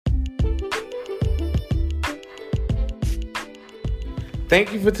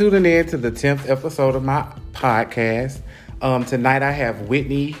Thank you for tuning in to the 10th episode of my podcast. Tonight I have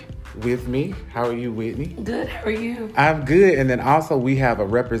Whitney with me. How are you, Whitney? Good. How are you? I'm good. And then also we have a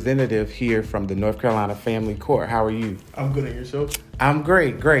representative here from the North Carolina Family Court. How are you? I'm good. And yourself? I'm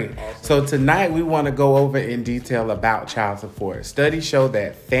great. Awesome. So tonight we want to go over in detail about child support. Studies show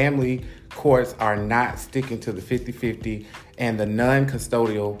that family courts are not sticking to the 50-50, and the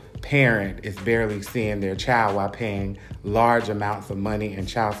non-custodial parent is barely seeing their child while paying large amounts of money in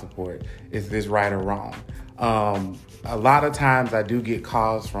child support. Is this right or wrong? A lot of times I do get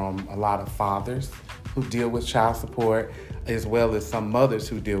calls from a lot of fathers who deal with child support, as well as some mothers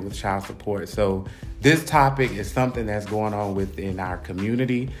who deal with child support. So this topic is something that's going on within our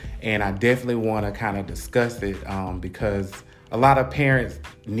community, and I definitely want to kind of discuss it because a lot of parents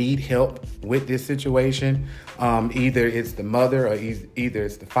need help with this situation. Either it's the mother, or either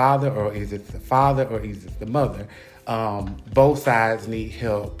it's the father, or either it's the father, or either it's the mother. Both sides need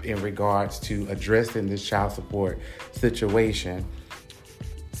help in regards to addressing this child support situation.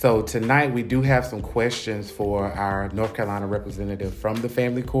 So tonight we do have some questions for our North Carolina representative from the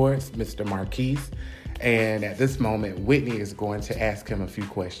family courts, Mr. Marquise. And at this moment, Whitney is going to ask him a few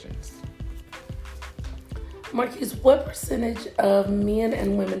questions. Marquise, what percentage of men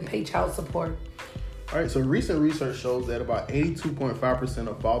and women pay child support? All right, so recent research shows that about 82.5%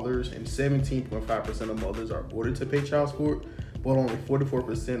 of fathers and 17.5% of mothers are ordered to pay child support, but only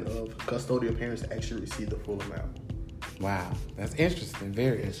 44% of custodial parents actually receive the full amount. Wow, that's interesting.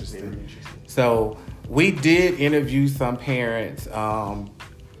 Very interesting. So we did interview some parents.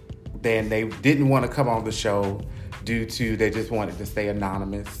 Then they didn't want to come on the show due to they just wanted to stay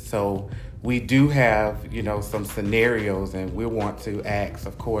anonymous. So we do have, some scenarios, and we want to ask,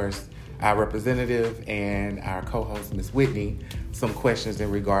 of course, our representative and our co-host, Ms. Whitney, some questions in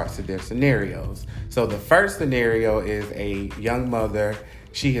regards to their scenarios. So the first scenario is a young mother.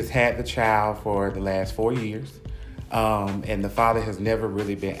 She has had the child for the last 4 years, and the father has never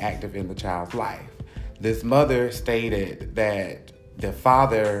really been active in the child's life. This mother stated that the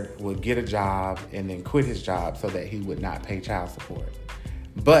father would get a job and then quit his job so that he would not pay child support.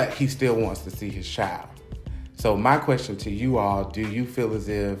 But he still wants to see his child. So my question to you all, do you feel as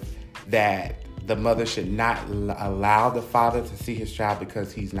if that the mother should not allow the father to see his child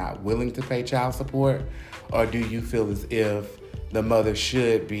because he's not willing to pay child support? Or do you feel as if the mother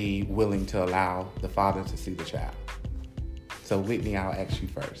should be willing to allow the father to see the child? So Whitney, I'll ask you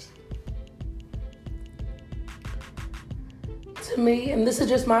first. To me, and this is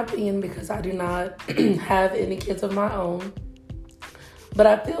just my opinion because I do not have any kids of my own, but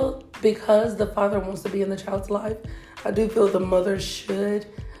I feel because the father wants to be in the child's life, I do feel the mother should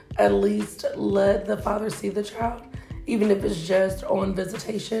at least let the father see the child, even if it's just on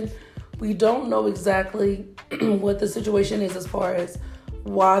visitation. We don't know exactly what the situation is as far as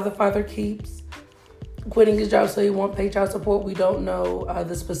why the father keeps quitting his job so he won't pay child support. We don't know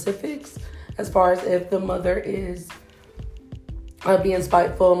the specifics as far as if the mother is being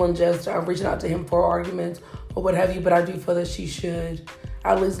spiteful and just reaching out to him for arguments or what have you. But I do feel that she should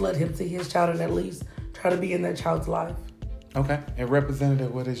at least let him see his child and at least try to be in that child's life. Okay. And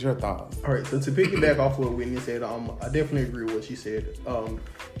Representative, what is your thoughts? All right, so to piggyback off what Whitney said, I definitely agree with what she said.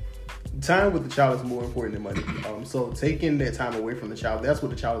 Time with the child is more important than money. So taking that time away from the child, that's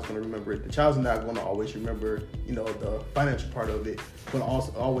what the child is going to remember. The child's not going to always remember, the financial part of it, but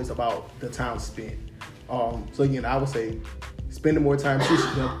also always about the time spent. So again, I would say spending more time.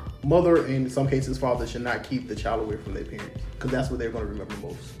 The mother, in some cases, father, should not keep the child away from their parents because that's what they're going to remember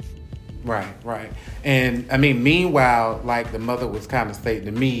most. Right. And I mean, meanwhile, like the mother was kind of stating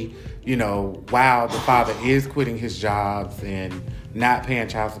to me, while the father is quitting his jobs and not paying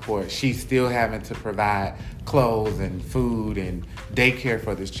child support, she's still having to provide clothes and food and daycare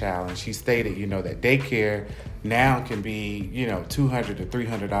for this child. And she stated, that daycare now can be, $200 to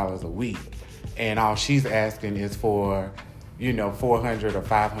 $300 a week. And all she's asking is for, $400 or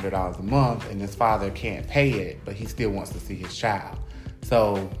 $500 a month. And this father can't pay it, but he still wants to see his child.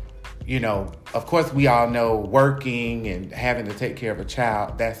 So, of course, we all know working and having to take care of a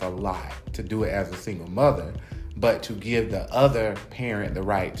child, that's a lot to do it as a single mother. But to give the other parent the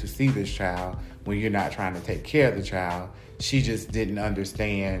right to see this child when you're not trying to take care of the child, she just didn't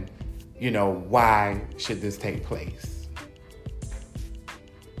understand, why should this take place?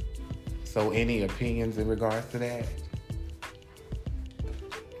 So any opinions in regards to that?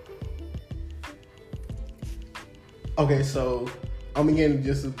 Okay, so again,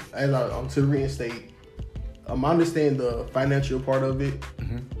 just as to reinstate, I understand the financial part of it,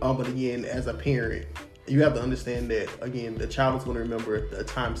 but again, as a parent, you have to understand that, again, the child is going to remember the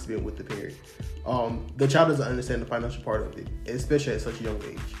time spent with the parent. The child doesn't understand the financial part of it, especially at such a young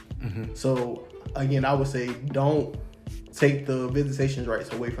age. Mm-hmm. So, again, I would say don't take the visitation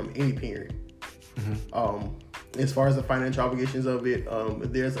rights away from any parent. Mm-hmm. As far as the financial obligations of it,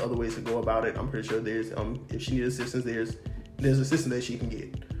 there's other ways to go about it. I'm pretty sure there's, if she needs assistance, there's assistance that she can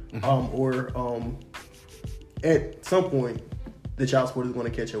get. Mm-hmm. Or at some point, the child support is going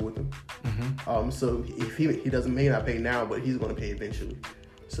to catch up with him. Mm-hmm. So if he may not pay now, but he's going to pay eventually.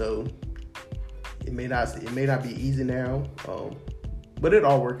 So it may not be easy now, but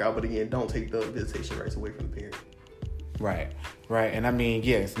it'll all work out. But again, don't take the visitation rights away from the parent. Right. And I mean,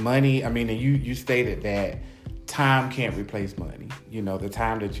 yes, money. I mean, and you stated that time can't replace money. You know, the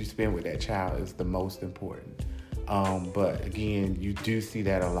time that you spend with that child is the most important. But again, you do see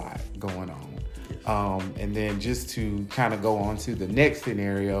that a lot going on. And then just to kind of go on to the next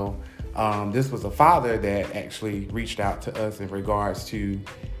scenario, this was a father that actually reached out to us in regards to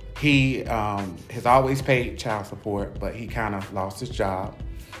he has always paid child support, but he kind of lost his job.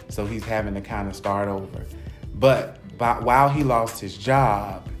 So he's having to kind of start over. But while he lost his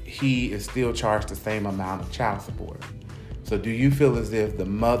job, he is still charged the same amount of child support. So do you feel as if the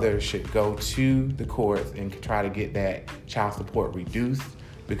mother should go to the courts and try to get that child support reduced?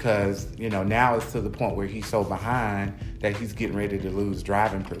 Because, you know, now it's to the point where he's so behind that he's getting ready to lose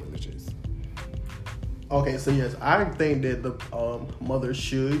driving privileges. Okay, so yes, I think that the mother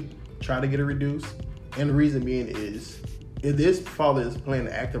should try to get it reduced. And the reason being is, if this father is playing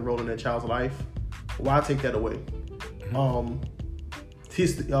an active role in that child's life, why take that away?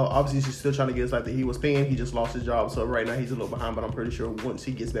 He's obviously she's still trying to get his life that he was paying. He just lost his job, so right now he's a little behind. But I'm pretty sure once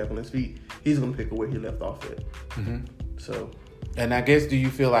he gets back on his feet, he's gonna pick up where he left off at. Mm-hmm. So, and I guess, do you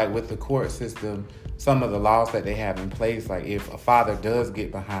feel like with the court system, some of the laws that they have in place, like if a father does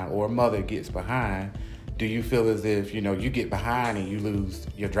get behind or a mother gets behind, do you feel as if, you know, you get behind and you lose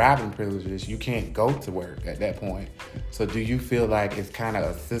your driving privileges, you can't go to work at that point? So do you feel like it's kind of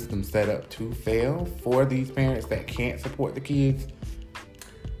a system set up to fail for these parents that can't support the kids?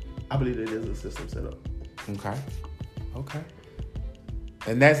 I believe it is a system set up. Okay.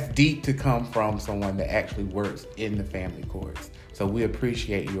 And that's deep to come from someone that actually works in the family courts. So we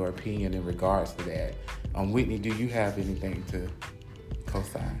appreciate your opinion in regards to that. Whitney, do you have anything to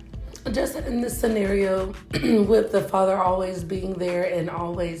co-sign? Just in this scenario, with the father always being there and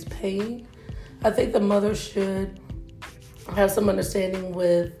always paying, I think the mother should have some understanding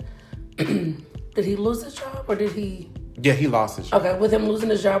with, did he lose his job or did he? Yeah, he lost his job. Okay, with him losing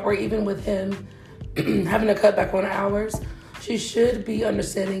his job or even with him having to cut back on hours, she should be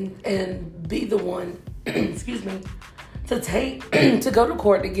understanding and be the one, excuse me, to go to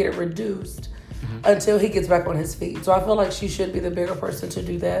court to get it reduced. Until he gets back on his feet. So I feel like she should be the bigger person to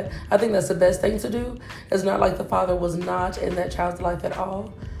do that. I think that's the best thing to do. It's not like the father was not in that child's life at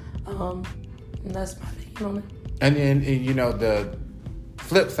all. And that's my opinion on it. And then, you know, the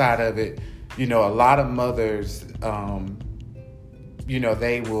flip side of it, you know, a lot of mothers, you know,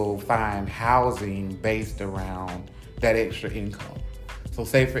 they will find housing based around that extra income. So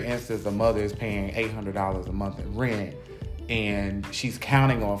say, for instance, a mother is paying $800 a month in rent, and she's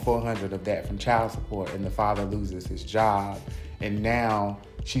counting on $400 of that from child support, and the father loses his job, and now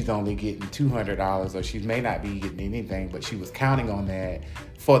she's only getting $200, or she may not be getting anything, but she was counting on that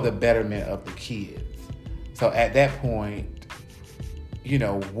for the betterment of the kids. So at that point, you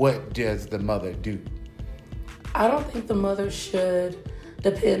know, what does the mother do? I don't think the mother should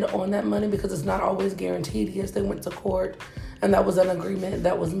depend on that money because it's not always guaranteed. Yes, they went to court, and that was an agreement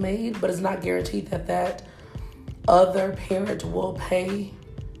that was made, but it's not guaranteed that other parent will pay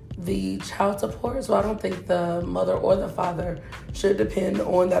the child support. So I don't think the mother or the father should depend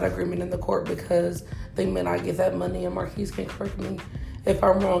on that agreement in the court because they may not get that money. And Marquise can correct me if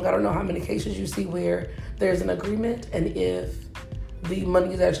I'm wrong. I don't know how many cases you see where there's an agreement and if the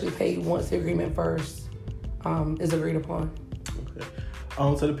money is actually paid once the agreement first is agreed upon. Okay.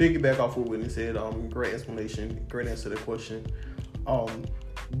 So to piggyback off what Whitney said, great explanation, great answer to the question.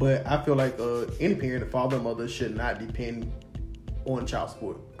 But I feel like any parent, father or mother, should not depend on child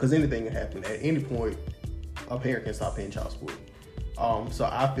support because anything can happen. At any point, a parent can stop paying child support. So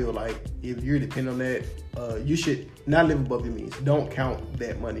I feel like if you're dependent on that, you should not live above your means. Don't count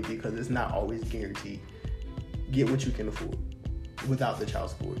that money because it's not always guaranteed. Get what you can afford without the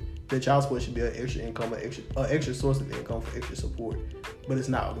child support. The child support should be an extra income, an extra source of income for extra support. But it's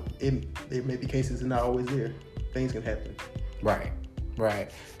not. There may be cases it's not always there. Things can happen. Right.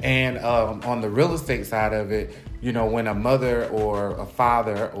 And on the real estate side of it, you know, when a mother or a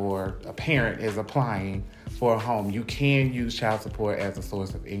father or a parent is applying for a home, you can use child support as a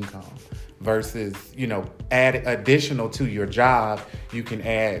source of income versus, add additional to your job, you can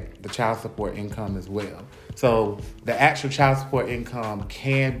add the child support income as well. So the actual child support income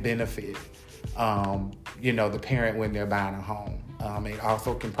can benefit, the parent when they're buying a home. It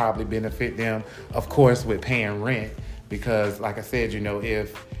also can probably benefit them, of course, with paying rent because, like I said,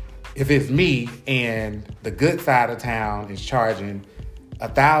 if it's me and the good side of town is charging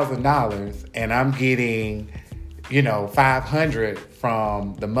 $1,000 and I'm getting, $500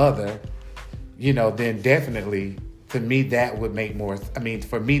 from the mother, then definitely to me that would make more. I mean,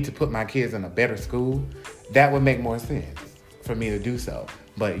 for me to put my kids in a better school, that would make more sense for me to do so.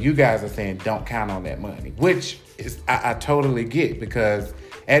 But you guys are saying don't count on that money, which is I totally get because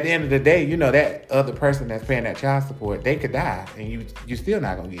at the end of the day, that other person that's paying that child support, they could die and you still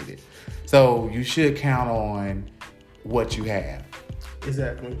not gonna get it. So you should count on what you have.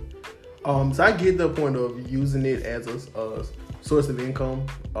 Exactly. So I get the point of using it as a source of income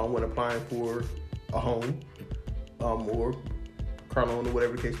when applying for a home or car loan or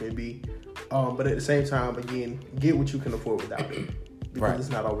whatever the case may be. But at the same time, again, get what you can afford without it because It's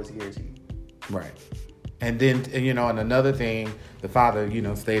not always guaranteed. Right. And then, and another thing, the father,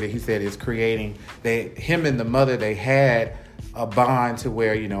 stated, he said it's creating, him and the mother, they had a bond to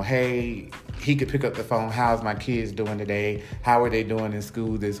where, hey, he could pick up the phone, how's my kids doing today? How are they doing in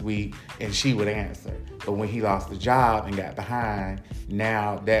school this week? And she would answer. But when he lost the job and got behind,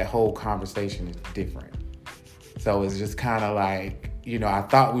 now that whole conversation is different. So it's just kind of like, I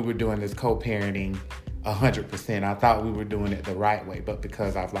thought we were doing this co-parenting 100%. I thought we were doing it the right way, but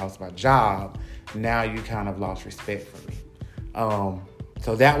because I've lost my job, now you kind of lost respect for me.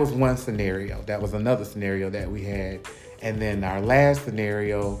 So that was one scenario. That was another scenario that we had. And then our last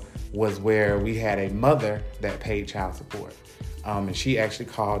scenario was where we had a mother that paid child support. And she actually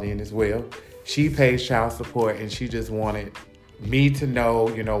called in as well. She pays child support and she just wanted me to know,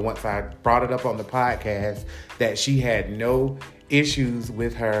 once I brought it up on the podcast, that she had no issues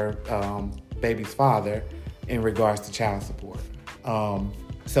with her baby's father in regards to child support.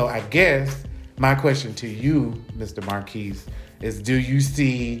 So I guess my question to you, Mr. Marquise, is do you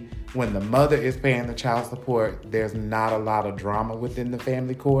see when the mother is paying the child support, there's not a lot of drama within the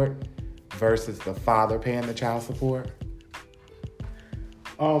family court versus the father paying the child support?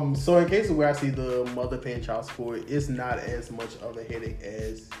 So in cases where I see the mother paying child support, it's not as much of a headache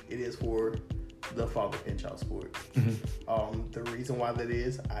as it is for the father paying child support. Mm-hmm. The reason why that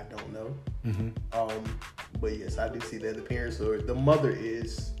is, I don't know. Mm-hmm. But yes, I do see that the parents or the mother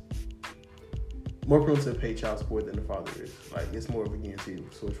is more prone to pay child support than the father is. Like it's more of a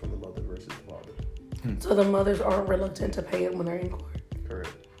guaranteed source from the mother versus the father. So the mothers aren't reluctant to pay it when they're in court?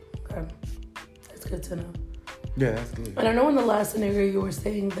 Correct. Okay. That's good to know. Yeah, that's good. And I know in the last scenario you were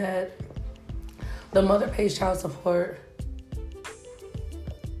saying that the mother pays child support.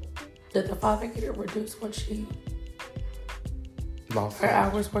 Did the father get it reduced when she lost her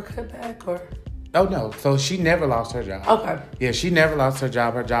hours were cut back or? Oh no, so she never lost her job. Okay. Yeah, she never lost her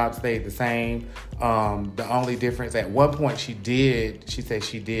job. Her job stayed the same. The only difference at one point she said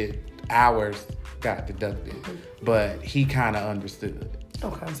she did hours got deducted, but he kind of understood.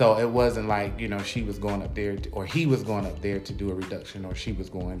 Okay. So it wasn't like, she was going up there or he was going up there to do a reduction or she was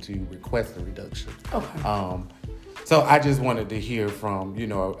going to request a reduction. Okay. So I just wanted to hear from,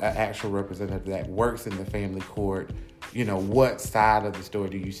 an actual representative that works in the family court, what side of the story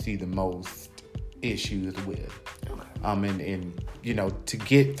do you see the most issues with? Okay. And to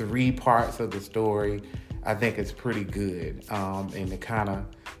get 3 parts of the story, I think it's pretty good. And to kind of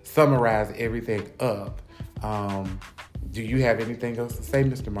summarize everything up, do you have anything else to say,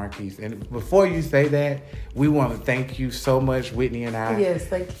 Mr. Marquise? And before you say that, we want to thank you so much, Whitney and I. Yes,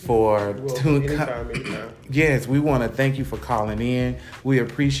 thank you. For anytime. Yes, we want to thank you for calling in. We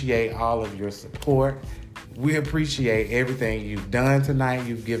appreciate all of your support. We appreciate everything you've done tonight.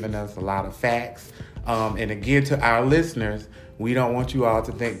 You've given us a lot of facts. And again, to our listeners, we don't want you all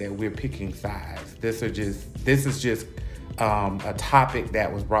to think that we're picking sides. This is just a topic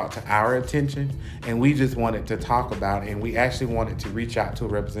that was brought to our attention, and we just wanted to talk about it. And we actually wanted to reach out to a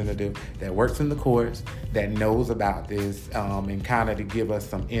representative that works in the courts, that knows about this, and kind of to give us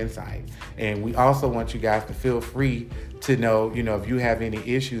some insight. And we also want you guys to feel free to know, if you have any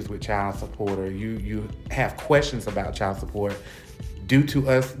issues with child support or you have questions about child support, due to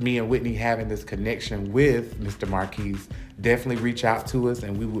us, me and Whitney having this connection with Mr. Marquise, definitely reach out to us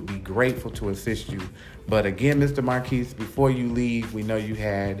and we would be grateful to assist you. But again, Mr. Marquise, before you leave, we know you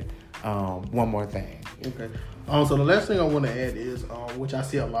had one more thing. Okay. So the last thing I want to add is, which I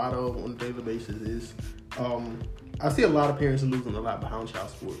see a lot of on a daily basis, is I see a lot of parents losing a lot behind child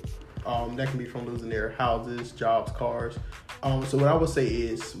support. That can be from losing their houses, jobs, cars. So what I would say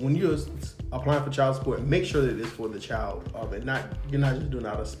is when you're applying for child support, make sure that it's for the child, and you're not just doing it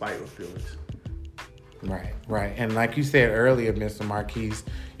out of spite or feelings. Right. And like you said earlier, Mr. Marquise,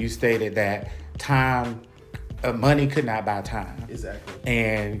 you stated that money could not buy time. Exactly.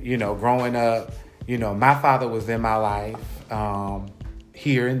 And, growing up, my father was in my life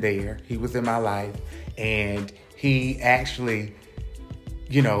here and there. He was in my life. And he actually,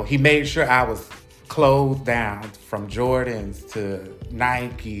 he made sure I was clothed down from Jordans to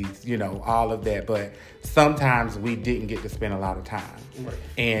Nikes, all of that. But sometimes we didn't get to spend a lot of time. Right.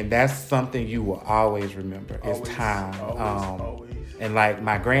 And that's something you will always remember is time. Always. And like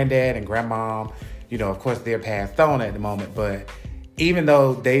my granddad and grandmom, of course they're passed on at the moment, but even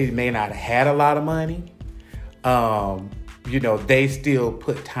though they may not have had a lot of money, they still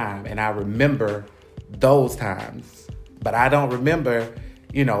put time. And I remember those times, but I don't remember,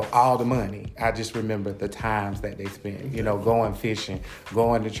 all the money. I just remember the times that they spent, going fishing,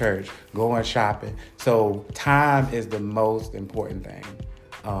 going to church, going shopping. So time is the most important thing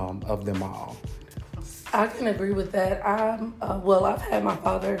of them all. I can agree with that. I've had my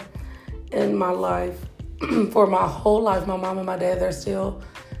father in my life for my whole life. My mom and my dad, they're still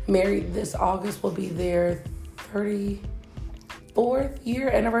married. This August will be their 34th year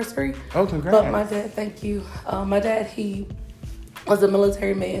anniversary. Oh, congrats. But my dad, thank you. My dad, he was a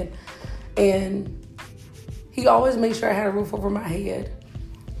military man, and he always made sure I had a roof over my head.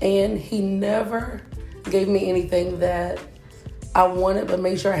 And he never gave me anything that I wanted, but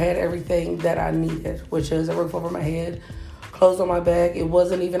made sure I had everything that I needed, which is a roof over my head, clothes on my back.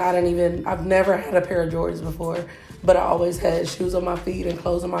 I've never had a pair of Jordans before, but I always had shoes on my feet and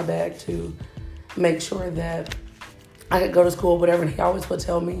clothes on my back to make sure that I could go to school, whatever. And he always would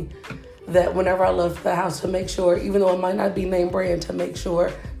tell me that whenever I left the house, to make sure, even though it might not be name brand, to make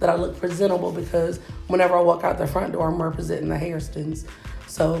sure that I look presentable, because whenever I walk out the front door, I'm representing the Hairstons.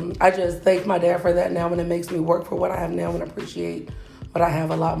 So I just thank my dad for that now, and it makes me work for what I have now and appreciate what I have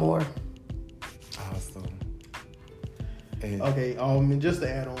a lot more. Awesome. Okay, and just to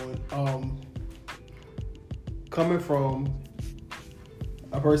add on, coming from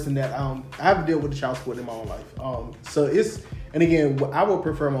a person that I've dealt with the child support in my own life. So and again, what I would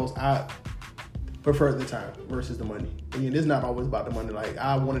prefer most, I prefer the time versus the money. Again, it's not always about the money. Like,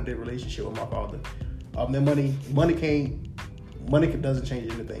 I wanted the relationship with my father. The money doesn't change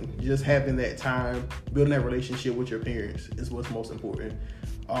anything. Just having that time, building that relationship with your parents is what's most important.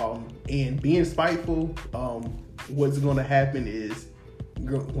 And being spiteful, what's going to happen is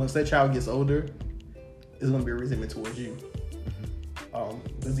once that child gets older, it's going to be a resentment towards you.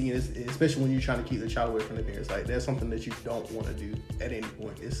 Because again, especially when you're trying to keep the child away from the parents, like that's something that you don't want to do at any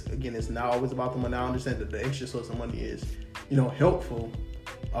point. It's not always about the money. I understand that the extra source of money is, helpful,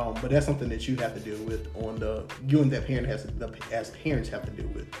 but that's something that you have to deal with you and that parent as parents have to deal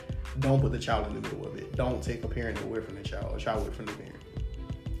with. Don't put the child in the middle of it. Don't take a parent away from the child, or child away from the parent.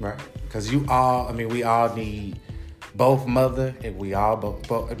 Right, because we all need both mother, and we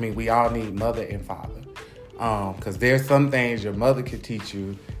all need mother and father. Because there's some things your mother can teach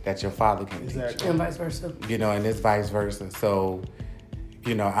you that your father can teach you. And vice versa. And it's vice versa. So,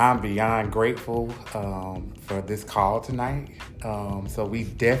 I'm beyond grateful for this call tonight. So we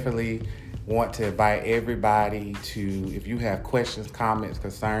definitely want to invite everybody to, if you have questions, comments,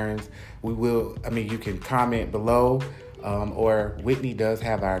 concerns, you can comment below. Or Whitney does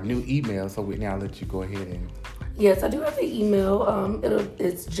have our new email. So Whitney, I'll let you go ahead and. Yes, I do have the email.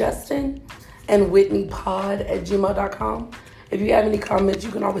 It's Justin and WhitneyPod@gmail.com. If you have any comments,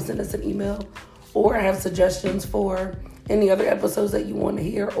 you can always send us an email, or have suggestions for any other episodes that you want to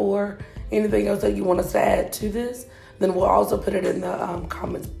hear, or anything else that you want us to add to this, then we'll also put it in the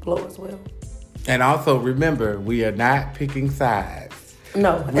comments below as well. And also remember, we are not picking sides.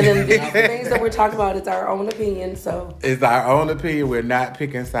 No, and then the things that we're talking about, it's our own opinion, so. It's our own opinion. We're not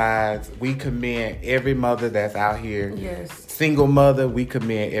picking sides. We commend every mother that's out here. Yes. Single mother, we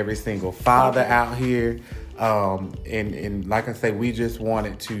commend every single father out here. And like I say, we just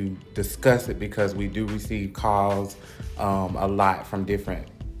wanted to discuss it because we do receive calls a lot from different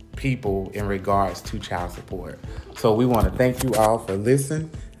people in regards to child support. So we want to thank you all for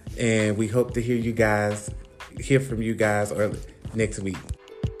listening, and we hope to hear from you guys next week.